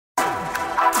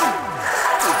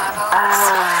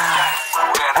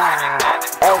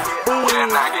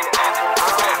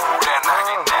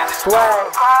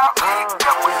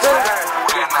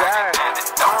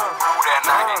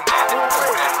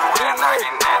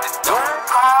Okay.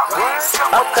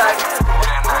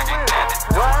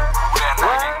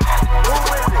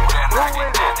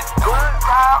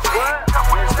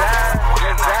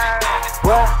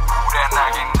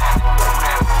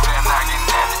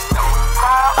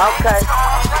 Okay.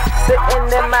 Sitting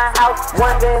in my house,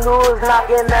 wondering who's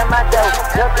knocking at my door.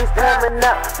 Junkies coming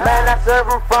up, man, I serve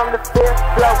them from the 5th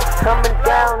floor. Coming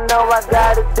down, know I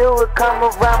gotta do it, come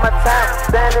around my town.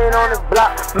 Standing on the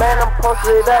block, man, I'm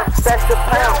posted up, stash the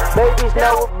pound. Babies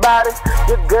know about it,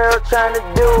 your girl trying to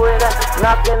do it.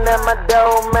 Knocking at my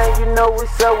door, man, you know we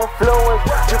so influenced.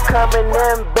 You coming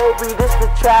in, baby, this the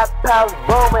trap house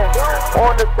booming.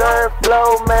 On the 3rd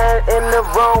floor, man, in the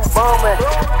room booming.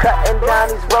 Cutting down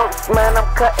these ropes, man, I'm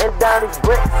cutting down these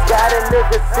bricks. Got a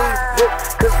nigga seasick,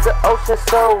 cause the ocean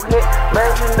so hit.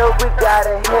 Man, you know we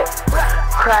gotta hit.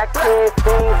 Crackhead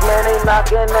fiends, man, they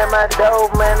knocking at my door.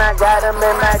 Man, I got them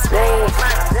in my jeans.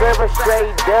 Serving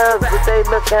straight dubs, but they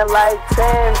looking like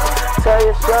 10s. Tell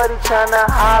your shorty tryna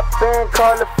hop in,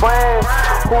 call a friend.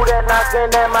 Who that knocking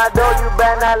at my door, you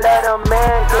better not let them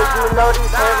in. Cause you know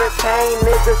these hurricane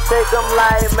niggas shake them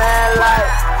like, man, like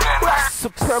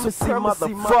Supremacy,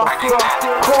 motherfucker.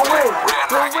 Who is it?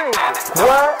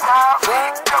 What?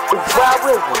 It's Rob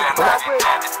with me.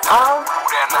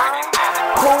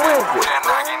 Who is it?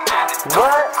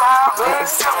 What?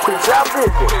 It's Rob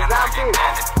with me.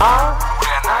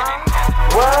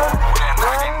 What?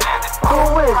 Who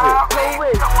is it?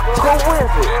 Who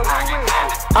is it?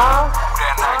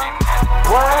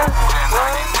 What?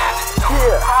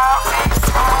 Yeah.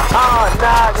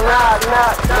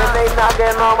 Knock, when they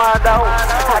knocking on my door.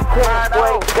 I can't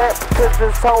wait that, cause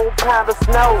this whole pound of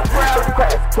snow. The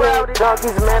crack kid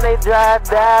donkeys, man, they dive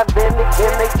in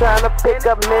again. They tryna pick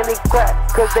up many crack,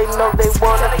 cause they know they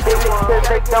wanna feel it, cause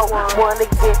they don't wanna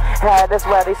get high, that's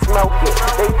why they smoke it.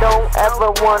 They don't ever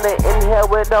wanna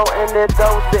inhale it or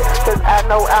introduce it, cause I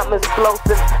know I'm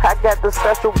explosive. I got the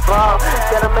special bomb,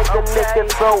 gotta make a nigga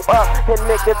throw up, and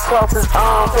nigga toss his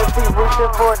arms. Cause he reaching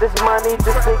for this money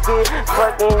just to get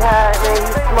fucking high, and he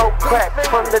smoke crack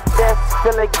from the desk,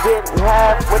 feeling getting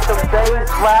high with them days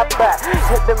right by.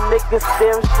 Hit them niggas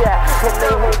still shot, and they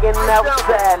hanging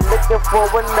outside, looking for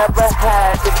another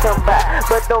high to come by.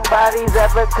 But nobody's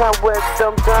ever come with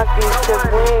them junkies, cause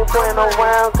we ain't playing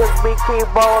around, cause we keep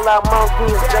all our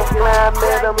monkeys. They climb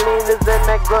them leaners in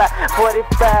that Glock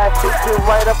 45, shoot you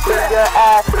right up in your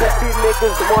eye. If you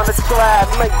niggas wanna try,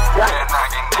 make it.